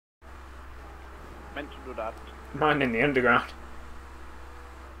meant to do that. Mine in the underground.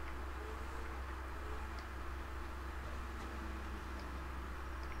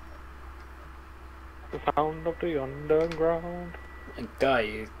 The sound of the underground. A guy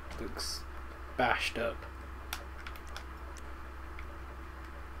who looks bashed up.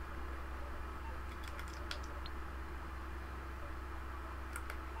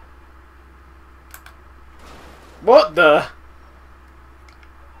 What the?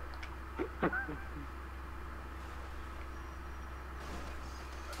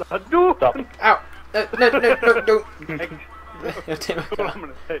 No! Stop. Ow! No, don't. I'm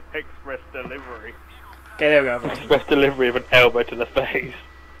gonna say express delivery. Okay, there we go. Express delivery of an elbow to the face.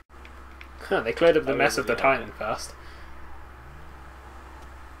 Huh, they cleared up the mess of the yeah. Titan fast.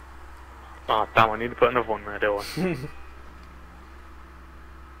 Oh damn, I need to put another one there, do I?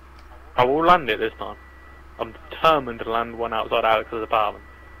 I will land it this time. I'm determined to land one outside Alex's apartment.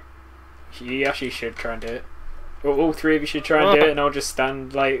 You actually should try and do it. Well, all three of you should try and do it, and I'll just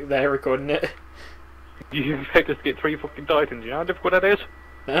stand like there recording it. You expect us to get 3 fucking Titans, you know how difficult that is?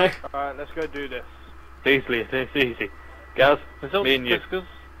 No? Alright, let's go do this. It's easy. Gaz, me and you. Can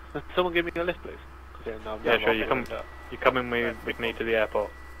someone give me a lift, please? Yeah, sure, you come in with me to the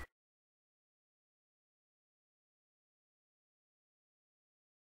airport.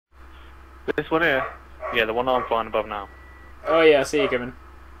 This one here? Yeah, the one I'm flying above now. Oh yeah, I see you coming.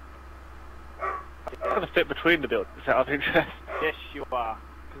 I'm gonna fit between the buildings out of interest. Yes, you are.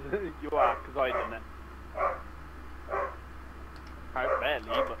 You are, because I done it. I barely,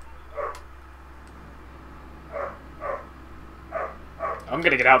 but... I'm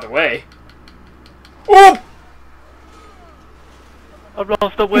gonna get out of the way. Oh! I've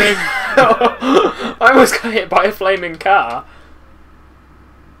lost a wing! I almost got hit by a flaming car.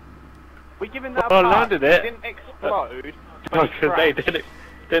 We're giving that Well, I a pass. landed it. Didn't explode. Because they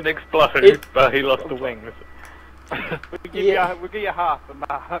didn't explode, but he lost the wings. We'll give you half a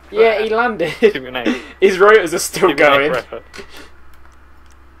mark. Yeah, he landed. Give me an A. His rotors are still Give me an A going. for effort.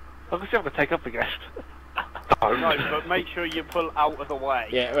 I'm gonna see if I can take up again. No, but make sure you pull out of the way.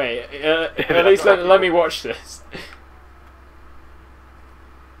 Yeah, wait. At least let me watch this.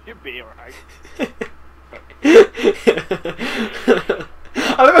 You'll be alright.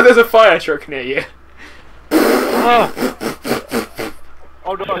 I love that there's a fire truck near you.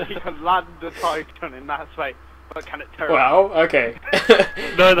 Oh no, you can land the Titan in that way, but can it turn? Wow, okay.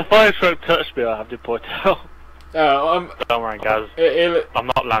 No, the fire truck touched me, I have to point out. Don't worry, Gaz. It I'm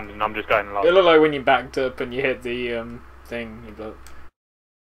not landing, I'm just going along. looked like when you backed up and you hit the thing, you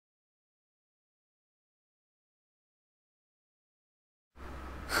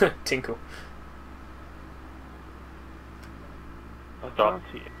look. Tinkle. Stop.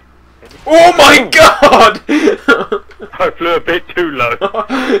 Oh my god! I flew a bit too low.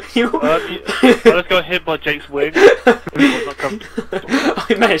 I just got hit by Jake's wing. I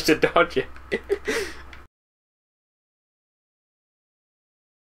managed to dodge it.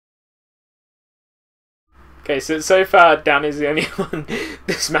 Okay, so far Dan is the only one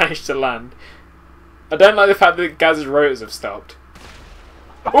that's managed to land. I don't like the fact that Gaz's rotors have stopped.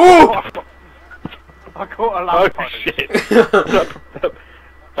 Oh! I caught a Oh lamp on it. shit!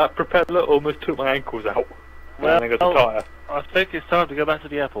 that propeller almost took my ankles out. Well, I got the tyre. I think it's time to go back to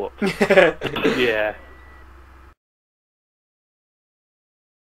the airport. Yeah.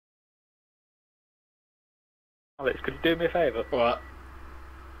 Alex, could you do me a favour? What?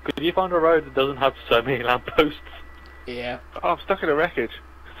 Could you find a road that doesn't have so many lampposts? Yeah. Oh, I'm stuck in a wreckage.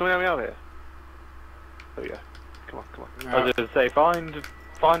 Can someone help me out here? Oh yeah. Come on, come on. I was going to say, find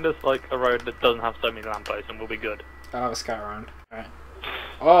us like a road that doesn't have so many lampposts and we'll be good. I'll have a scout around. Alright.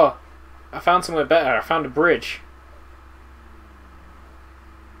 Oh! I found somewhere better. I found a bridge.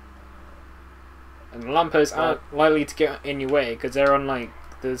 And the lampposts aren't likely to get in your way because they're on like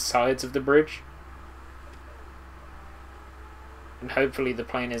the sides of the bridge. And hopefully the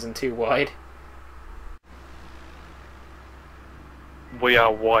plane isn't too wide. We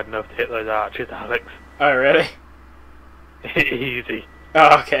are wide enough to hit those arches, Alex. Oh really? Easy.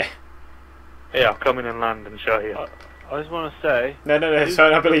 Oh okay. Yeah, I'll come in and land and show you. I just want to say. No, it's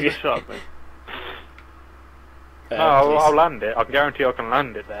fine, I believe you. Shot me. No, I'll land it. I can guarantee I can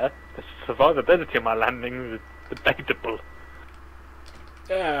land it there. The survivability of my landing is debatable.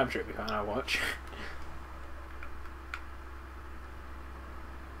 Yeah, I'm sure it'll be fine, I'll watch.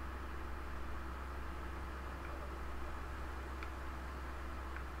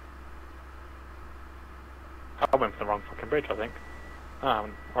 I went for the wrong fucking bridge, I think. Ah,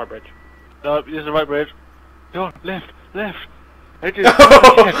 right bridge. No, this is the right bridge. Go on, left, left. Edges.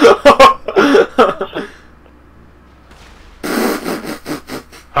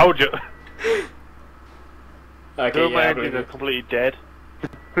 Hold you. Okay, Two of my yeah, I engines believe are it. completely dead.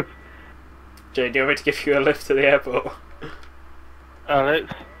 Jay, do you want me to give you a lift to the airport?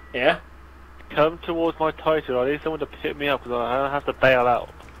 Alex, Yeah? come towards my Titan. I need someone to pick me up because I have to bail out.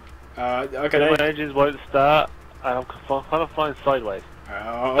 Okay. My engines won't start, and I'm kind of flying sideways.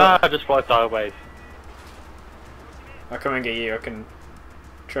 Ah, just fly sideways. I'll come and get you. I can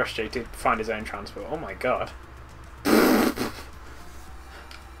trust Jay to find his own transport. Oh my god.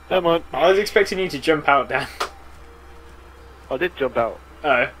 Come on. I was expecting you to jump out, Dan. I did jump out.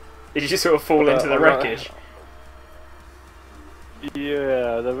 Oh. Did you just sort of fall into the wreckage?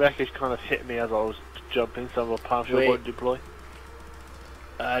 Yeah, the wreckage kind of hit me as I was jumping, so my parachute Wait. won't deploy.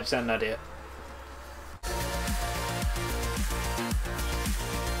 Just an idiot.